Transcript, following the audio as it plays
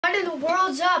What in the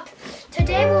world's up?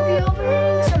 Today we'll be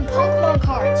opening some Pokemon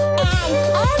cards. And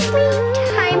every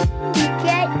time you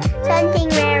get something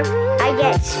rare, I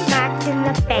get smacked in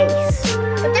the face.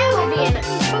 But that will be in it.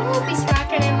 But we'll be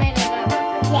smacking him in it.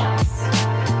 Yes.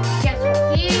 Guess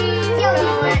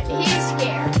what? He's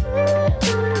scared.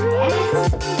 Yes.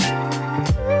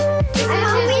 I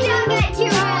hope we don't get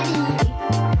too ready.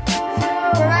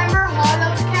 Remember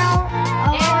Hollow's count?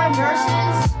 And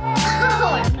versus?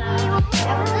 Oh no.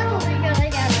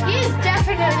 He's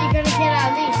definitely going to get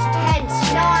at least 10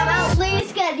 snaps. No, I'm at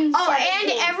least getting 17. Oh,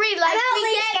 and every life I'm we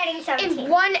getting get 17. in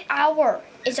 1 hour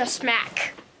is a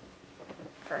smack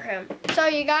for him. So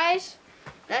you guys,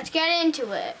 let's get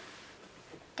into it.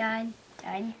 Done.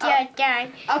 Done.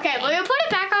 Okay, will you put it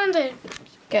back on the...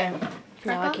 Okay.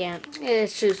 No, I can't.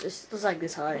 It's just, it's like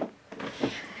this high.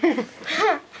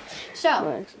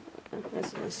 So,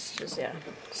 It's just, yeah.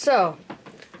 So,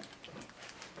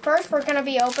 first we're going to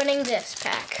be opening this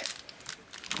pack.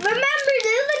 Remember, do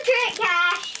the trick,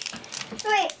 Cash.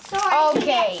 Wait, so I can Okay.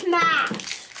 get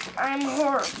smacked. I'm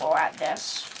horrible at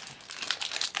this.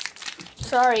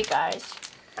 Sorry, guys.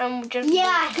 I'm just...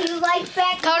 Yeah, he's like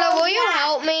Beck. Coda, will you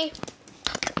help me?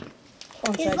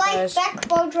 one He's sec, like guys. Beck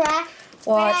Bodra.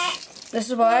 Watch. This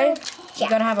is why Yeah. you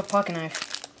gotta have a pocket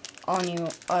knife on you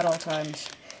at all times.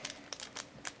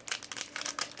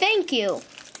 Thank you,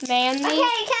 Manly.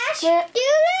 Okay, Cash, Yeah. do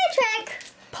the trick.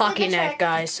 Pocket Look at knife, her.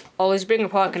 guys. Always bring a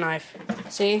pocket knife.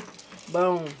 See?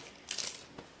 Boom.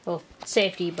 Well,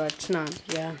 safety, but it's not.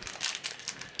 Yeah.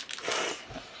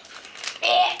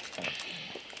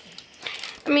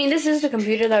 I mean, this is the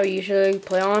computer that we usually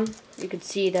play on. You can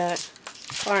see that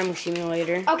farming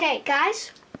simulator. Okay,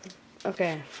 guys.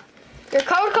 Okay. Your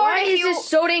code card, Why is this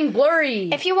so dang blurry?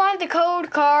 if you want the code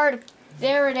card,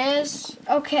 there it is.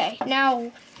 Okay,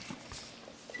 now,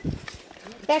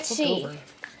 let's see.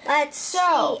 Let's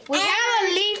So, we see. have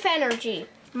a Leaf Energy,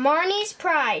 Marnie's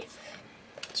Pride,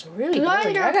 It's really blurry. I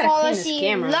Blunder gotta clean this Policy,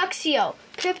 camera. Luxio,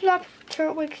 Piplup,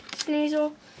 Turtwig,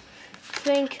 Sneasel,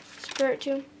 Flink,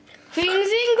 Spiritomb, Things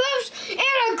and Gloves, and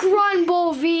a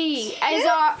Grunbull V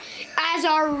as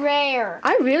our rare.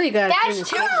 I really gotta clean That's this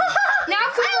two. camera. Now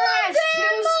Cooper has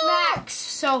 2 smacks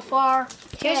so far.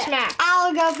 2 smacks.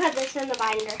 I'll go put this in the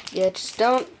binder. Yeah, just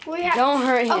don't We have-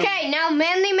 hurt him. Okay, now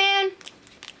Manly Man.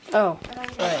 Oh,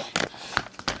 right.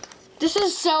 This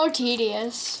is so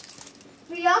tedious.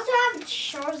 We also have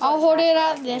Charizard. I'll hold it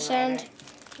at this end.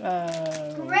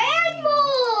 Granbull!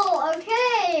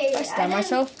 Okay. I stabbed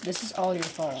myself. This is all your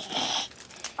fault.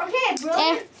 Okay,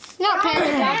 brilliant. Not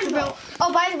Panda.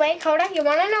 Oh, by the way, Coda, you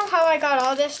want to know how I got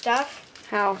all this stuff?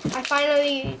 How? I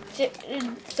finally did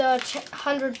the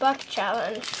 $100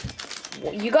 challenge.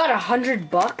 You got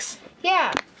 $100?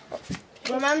 Yeah.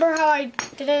 Remember how I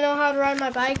didn't know how to ride my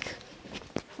bike?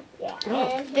 Yeah.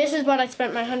 Oh. This is what I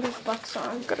spent my $100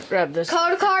 on. Gotta grab this.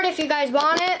 Code card if you guys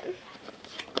want it.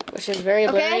 Which is very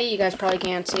blurry. Okay. You guys probably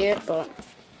can't see it, but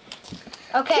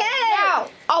Okay. Now,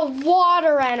 a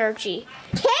Water Energy.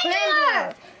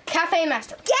 Taylor! Cafe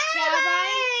Master.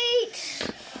 Gavite!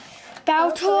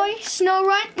 Bowtoy, Snow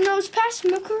Runt, Nosepass,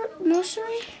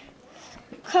 Moosery,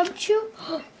 Cubchoo,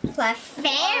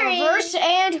 Clefairy. Reverse,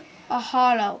 and a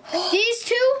Hollow. These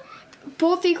two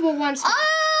both equal 1 smack.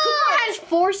 Cooper has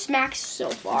 4 smacks so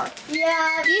far.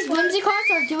 Yeah. These Whimsicards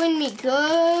are doing me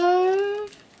good.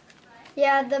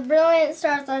 Yeah, the brilliant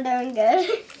stars are doing good.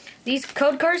 these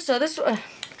code cards. So this.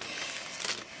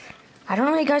 I don't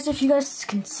know, guys. If you guys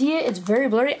can see it, it's very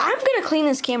blurry. I'm gonna clean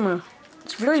this camera.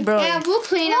 It's really blurry. Yeah, we'll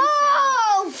clean them.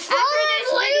 Whoa! After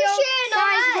this video,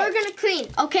 guys, we're gonna clean.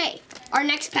 Okay, our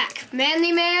next pack.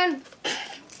 Manly Man,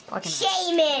 Pocket knife.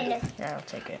 Shaman. Yeah, I'll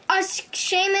take it. a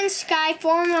Shaman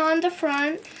Skyform on the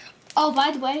front. Oh,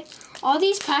 by the way, all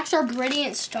these packs are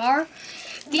Brilliant Star.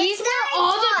 These were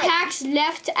all the packs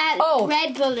left at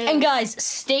Red Balloon. And guys,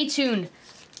 stay tuned.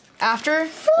 After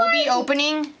we'll be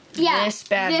opening this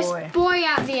bad boy.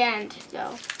 at the end,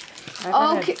 though.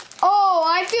 I've Okay. Oh,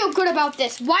 I feel good about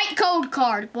this. White code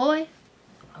card, boy.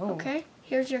 Oh. Okay,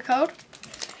 here's your code.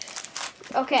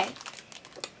 Okay.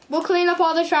 We'll clean up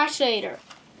all the trash later.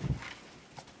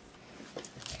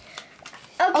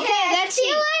 Okay, let's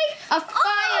see. A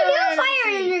fire new fire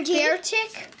energy.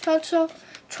 Beartic, Toto,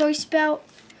 Choice Belt,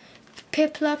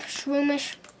 Piplup,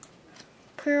 Shroomish,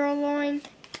 Purloin,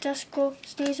 Duskull,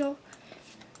 Sneasel,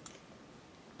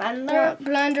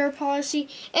 Blunder Policy,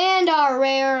 and our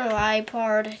rare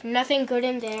Lipard. Nothing good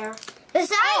in there. Besides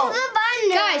the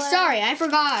bundle. Guys, sorry, I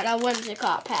forgot a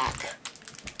Whimsicott pack.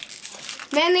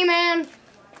 Manly Man.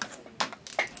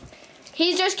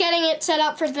 He's just getting it set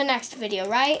up for the next video,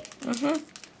 right? Mm-hmm.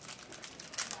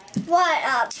 what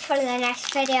up for the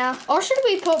next video. Or should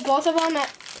we put both of them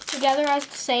together as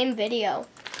the same video?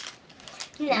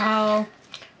 No.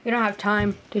 We don't have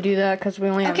time to do that because we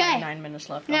only have Okay. like 9 minutes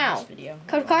left on Now, this video.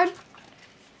 code card.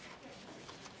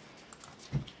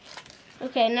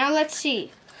 Okay, now let's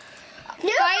see.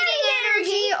 New Fighting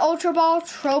Energy, Ultra Ball,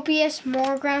 Tropius,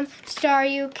 Morgram,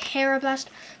 Staryu, Carablast,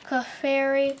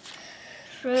 Clefairy,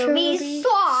 Ruby,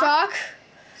 Sock,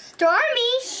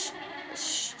 Stormy,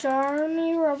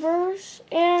 Starmie Reverse,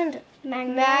 and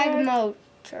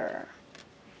Magmotor.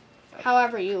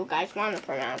 However you guys want to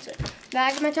pronounce it.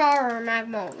 Magmatar or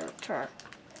Magmotor.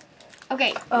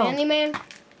 Okay, Oh. Manly Man.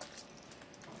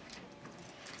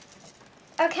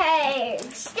 Okay,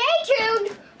 stay tuned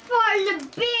for the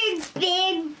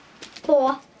big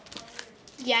boy.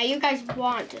 Yeah, you guys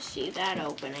want to see that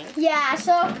opening. Yeah,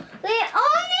 so the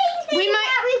only thing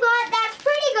that we got that's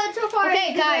pretty good so far Okay,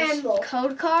 is the guys, Rambo.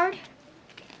 code card.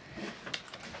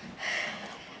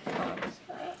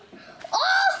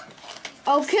 Oh!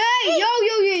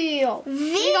 Okay, yo. We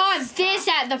This, got this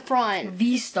at the front.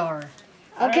 V-Star.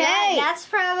 Okay. Alright, that's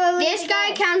probably This the guy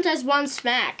good. counts as one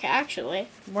smack, actually.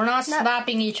 We're not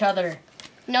slapping each other.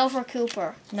 No for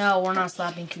Cooper. No, we're not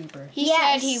slapping Cooper. He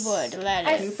Yes. said he would. Let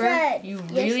I it. Cooper, said- you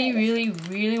yes,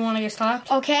 really want to get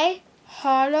slapped? Okay.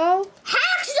 Hollow.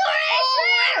 Haxorus!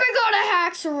 Oh, we got a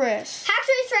Haxorus.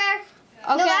 Haxorus rare.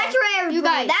 Okay. No, that's rare. You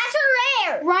bro. guys. That's a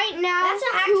rare. Right now, That's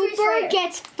a Haxorus Cooper rare.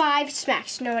 gets 5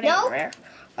 smacks. No, it ain't Nope. rare.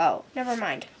 Oh, never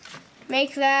mind.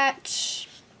 Make that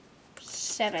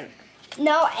 7.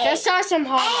 No, 8. Just saw some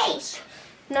hollows.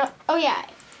 No. Oh yeah.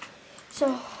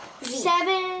 So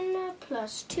 7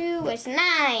 plus 2 is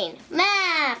 9.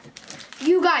 Math.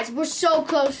 You guys, we're so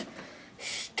close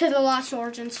to the Lost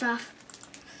Origin stuff.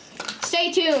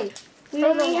 Stay tuned. We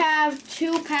only have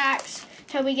 2 packs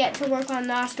till we get to work on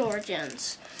Lost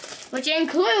Origins, which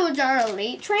includes our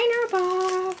Elite Trainer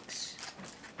box.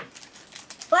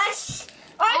 Let's.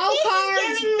 All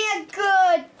cards.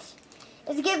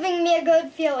 It's giving me a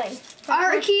good feeling.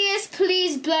 Arceus,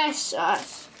 please bless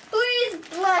us. Please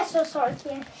bless us,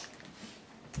 Arceus.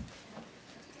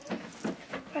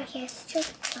 Arceus,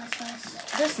 just bless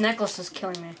us. This necklace is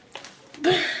killing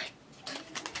me.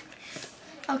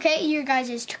 Okay, your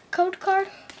guys' code card.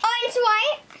 Oh, it's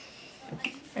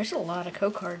white. There's a lot of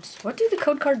code cards. What do the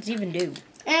code cards even do?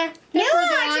 New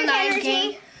electric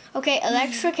energy. Okay,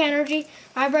 electric energy,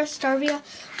 Vibra, Starvia,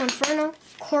 Inferno,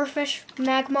 Corphish,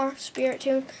 Magmar,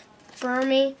 Spiritomb,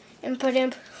 Burmy,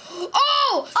 Impidimp.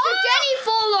 Oh! The Denny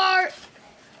Full Art!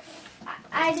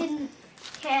 I didn't.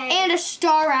 Okay. And a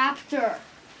Staraptor.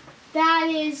 That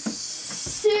is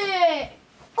sick.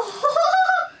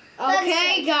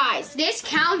 Okay, guys, this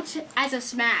counts as a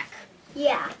smack.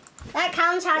 Yeah. That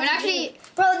counts as But a actually- V.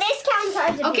 Bro, this counts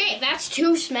as a V. Okay, that's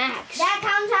 2 smacks. That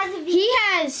counts as a V. He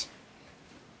has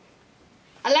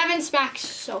 11 smacks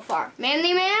so far.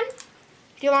 Manly Man,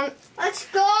 do you want? Let's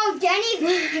go, Denny.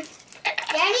 Denny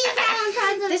counts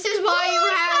as a This is why you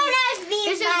have.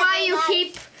 This is why you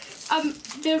keep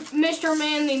the Mr.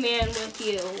 Manly Man with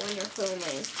you when you're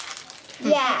filming.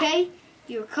 Yeah. Okay,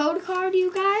 your code card,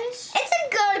 you guys. It's a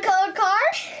good code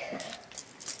card.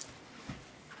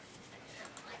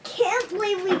 I can't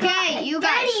believe we got Okay, you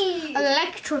guys. Denny.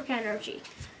 Electric Energy,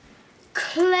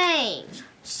 Claim,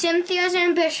 Cynthia's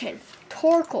Ambition,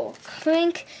 Torkoal,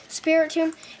 Clink,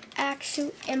 Spiritomb,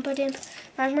 Axu, Impidimp,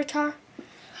 Magmar,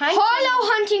 Hollow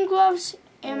Hunting Gloves,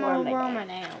 and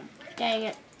Wormadam. Dang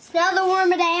it. It's now the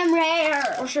Wormadam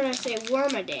rare. Or should I say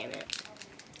Wormadam it?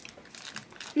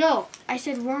 No, I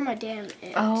said Wormadam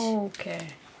it. Oh, okay.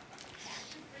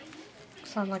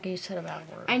 Sounds like you said a bad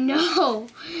word. I know.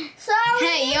 So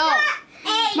Hey, we yo. got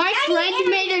a My Denny friend energy.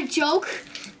 made a joke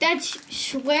that's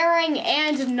swearing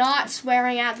and not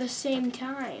swearing at the same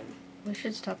time. We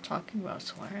should stop talking about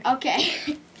swearing. Okay.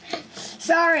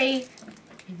 Sorry.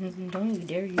 Don't you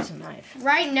dare use a knife.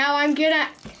 Right now I'm gonna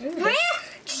Rare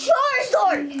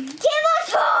Charizard. Give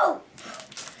us hope.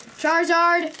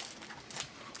 Charizard.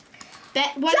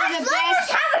 One Just of the let us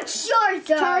best. have a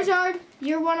Charizard. Charizard,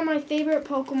 you're one of my favorite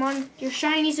Pokemon. Your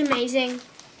shiny's amazing.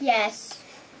 Yes.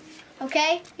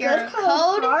 Okay? Your Good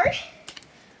code. card.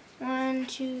 1,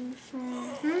 2,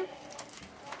 3.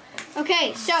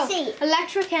 Okay, so See.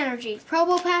 Electric Energy,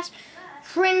 Probopass,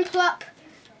 Prinplup,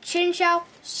 Chinchou,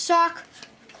 Sock,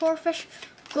 Corphish,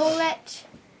 Golett,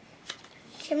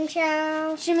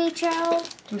 Chimchow. Chimichou,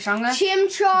 Chimichanga?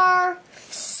 Chimchar,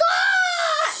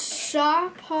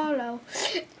 Sapolo,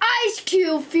 Ice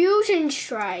Cube, Fusion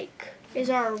Strike is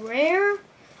our rare.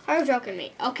 Are you joking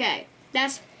me? Okay,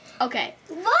 that's Okay.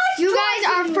 You guys,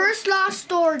 our first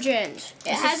Lost Origins.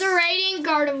 It has a radiant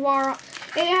Gardevoir.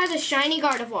 It has a shiny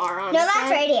Gardevoir on it. No,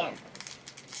 that's radiant.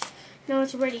 No,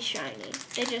 it's already shiny.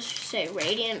 They just say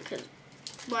radiant because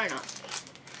why not?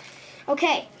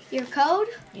 Okay, your code?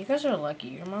 You guys are lucky.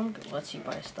 Your mom lets you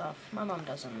buy stuff. My mom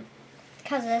doesn't.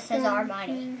 Because this is our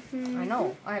money. I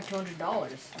know. I have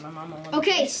 $200. And my mom will let me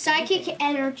Okay, buy Psychic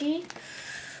Energy.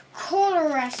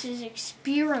 Coloress's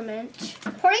Experiment.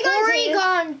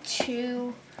 Porygon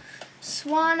 2.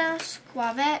 Swanna,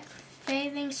 Squavette,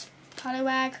 Faithings,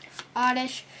 Poliwag,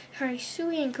 Oddish,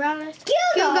 Harisui, and Growlithe.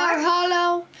 Gilgar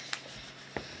Hollow.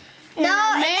 No,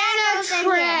 Mana goes in here.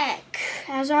 Trek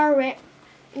as our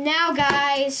now,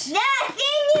 guys. The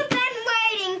thing you've been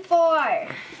waiting for.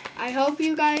 I hope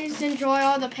you guys enjoy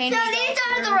all the paintings. So these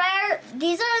are the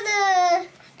rare.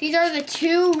 These are the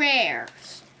 2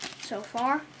 rares so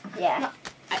far. Yeah.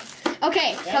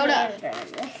 Okay, hold up. And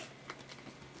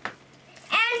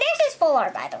this is full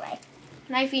art, by the way.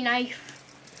 Knifey knife.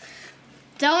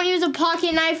 Don't use a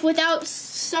pocket knife without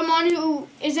someone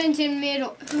who's in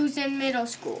middle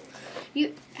school.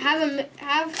 You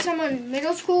have someone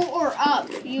middle school or up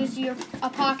use a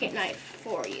pocket knife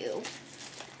for you.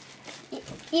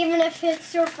 Even if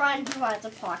it's your friend who has a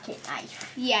pocket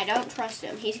knife. Yeah, don't trust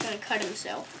him. He's gonna cut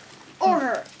himself or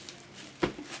her.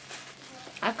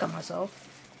 I cut myself.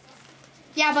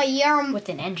 Yeah, but you're With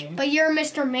an engine.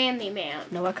 Mr. Manly Man.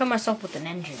 No, I cut myself with an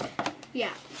engine. Yeah,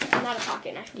 not a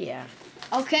pocket knife. Yeah.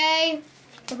 Okay,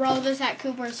 throw this at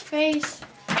Cooper's face.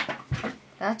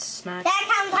 That's a smack.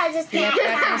 That counts as a Yeah, snack.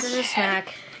 that counts as a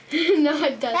smack. No,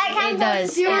 it doesn't. That counts It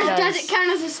does. Yours It doesn't count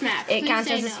as a smack. It Please counts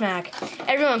say as a no. smack.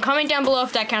 Everyone, comment down below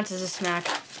if that counts as a smack.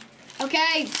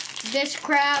 Okay, this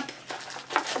crap.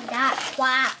 That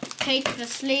crap. Take the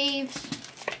sleeves.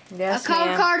 Yes, A code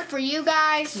ma'am. card for you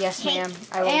guys. Yes, ma'am.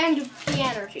 I will. And the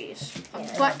energies. A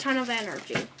butt ton of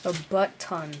energy. A butt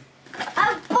ton.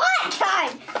 A butt ton.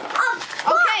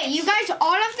 Okay, you guys,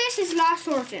 all of this is Lost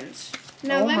Origins.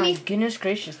 Now Oh let my me. goodness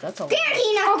gracious, that's a lot.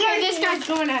 Okay, this guy's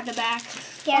going at the back.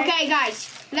 Gary. Okay, guys,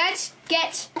 let's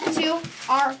get to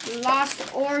our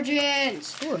Lost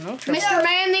Origins. Ooh, no trouble. Mr.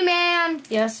 Manly Man.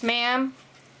 Yes, ma'am.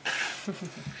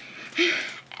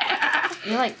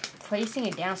 You're like placing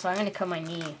it down, so I'm gonna cut my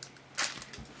knee.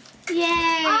 Yay!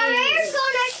 Our rares go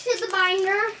next to the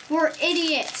binder. We're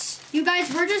idiots. You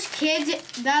guys, we're just kids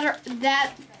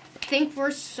that think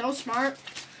we're so smart.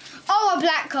 Oh, a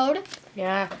black code.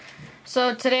 Yeah.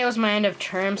 So today was my end of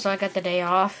term, so I got the day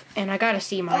off, and I got a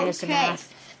C- in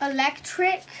math.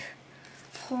 Electric,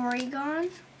 Porygon,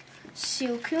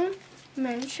 Suicune,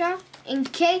 Minsha,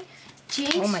 Inkay,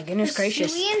 Jinx. Oh my goodness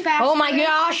gracious. Hisuian, Oh my Baphomet,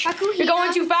 gosh! Bakuhina, You're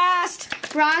going too fast!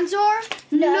 Bronzor,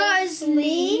 Nuzleaf,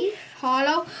 Nuzleaf,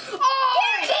 Hollow.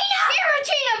 Oh!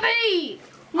 Giratina V!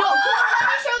 No, let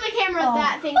me show the camera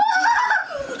that thing.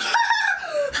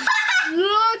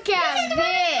 Look at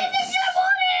this.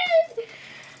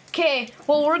 Okay,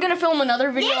 well, we're gonna film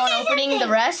another video on opening the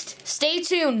rest. Stay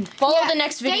tuned. Follow the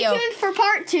next video. Stay tuned for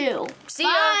part 2. See ya.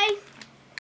 Bye.